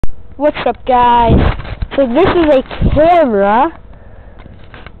What's up, guys? So this is a camera,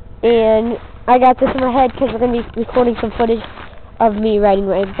 and I got this in my head because we're going to be recording some footage of me riding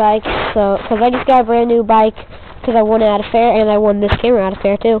my bike. So, because I just got a brand new bike because I won it at a fair, and I won this camera at a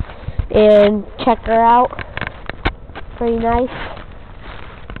fair too. And check her out. Pretty nice.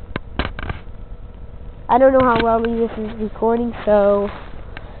 I don't know how well this is recording, so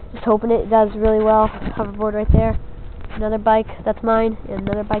just hoping it does really well. Hoverboard right there. Another bike that's mine, and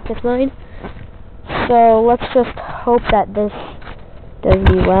another bike that's mine. So let's just hope that this does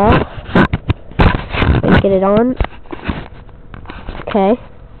me well. And get it on. Okay.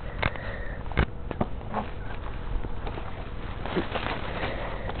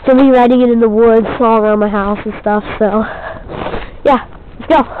 So me riding it in the woods all around my house and stuff, so yeah,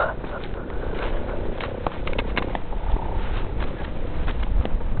 let's go.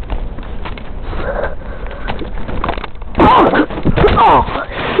 Oh,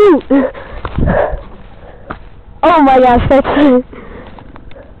 shoot! Oh my gosh,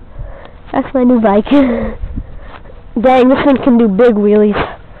 that's my new bike. Dang, this thing can do big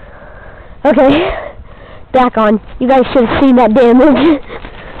wheelies. Okay, back on. You guys should have seen that damage.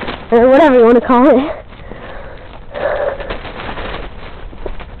 Or whatever you want to call it.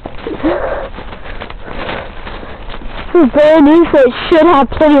 This is brand new, so it should have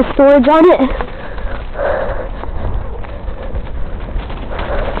plenty of storage on it.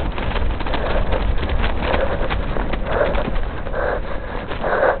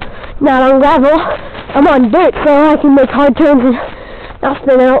 Not on gravel. I'm on dirt, so I can make hard turns and not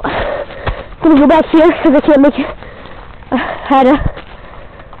spin out. I'm gonna go back here because I can't make it.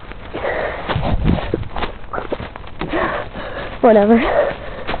 Whatever.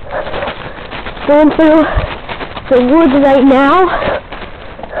 Going through the woods right now.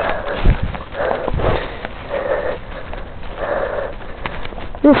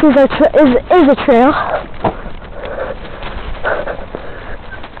 This is a trail.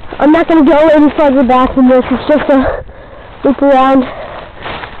 I'm not going to go any further back than this. It's just a loop around,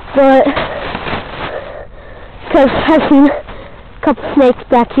 but because I've seen a couple snakes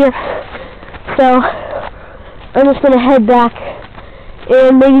back here, so I'm just going to head back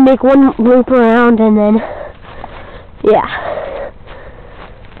and maybe make one loop around, and then yeah.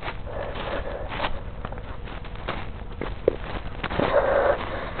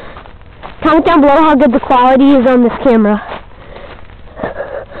 Comment down below how good the quality is on this camera.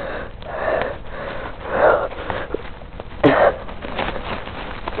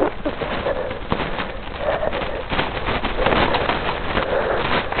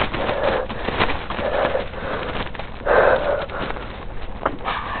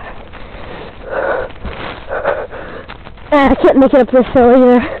 I can't make it up this hill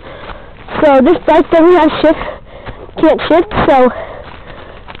either. So this bike doesn't have shift, can't shift, so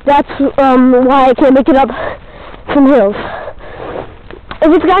that's why I can't make it up some hills.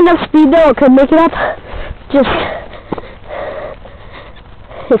 If it's got enough speed though, it could make it up. Just,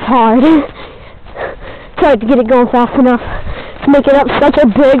 it's hard. It's hard to get it going fast enough to make it up such a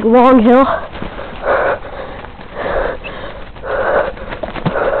big, long hill.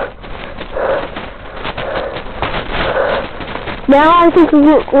 Now I think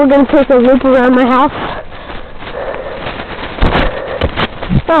we're going to take a loop around my house.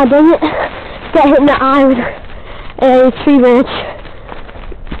 Oh, dang it. Got hit in the eye with a tree branch.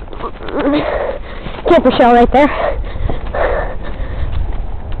 Camper shell right there.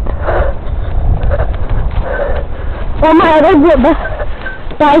 All my other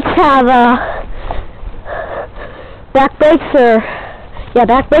bikes have back brakes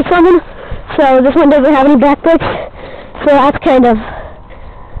back brakes on them. So this one doesn't have any back brakes. So that's kind of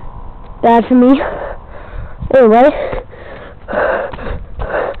bad for me. Anyway,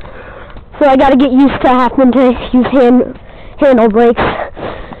 so I gotta get used to having to use handle brakes.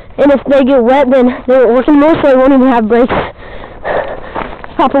 And if they get wet, then they won't work anymore, so I won't even have brakes.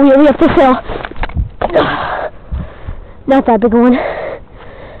 Pop a wheelie up this hill. Not that big one.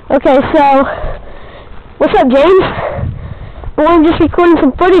 Okay, so what's up, James? I'm just recording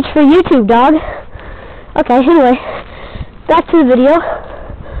some footage for YouTube, dog. Okay, anyway. Back to the video.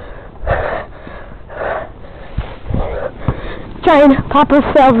 Try and pop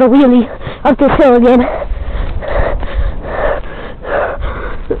ourselves a wheelie up this hill again.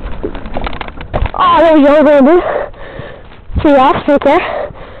 Oh, there we go, Brandon. See that right there.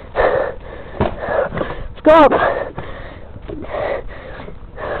 Let's go up.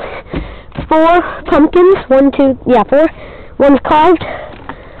 4 pumpkins. 1, 2, yeah, 4. 1's carved.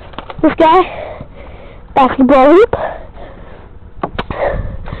 This guy. Basketball hoop.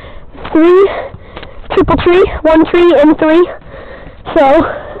 3 triple tree, 1 tree and 3. So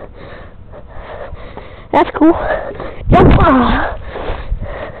that's cool. Jump!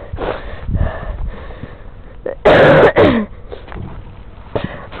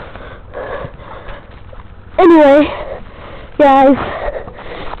 Anyway, guys,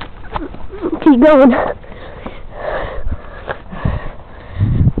 keep going.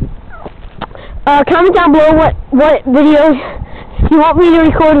 Comment down below what video you want me to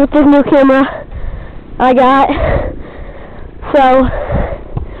record with this new camera I got. So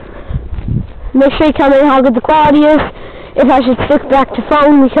make sure you comment how good the quality is. If I should stick back to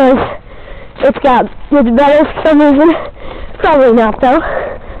phone because it's better for some reason. Probably not though.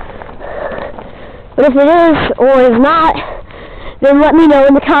 But if it is or is not, then let me know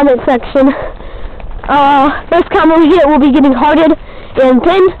in the comment section. First comment we get will be getting hearted and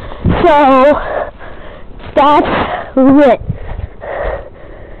pinned. So that's it.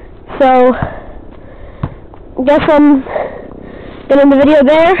 So I guess I'm gonna end the video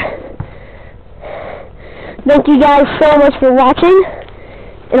there. Thank you guys so much for watching,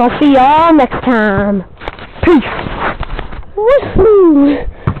 and I'll see y'all next time. Peace. Woohoo!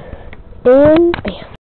 And bam.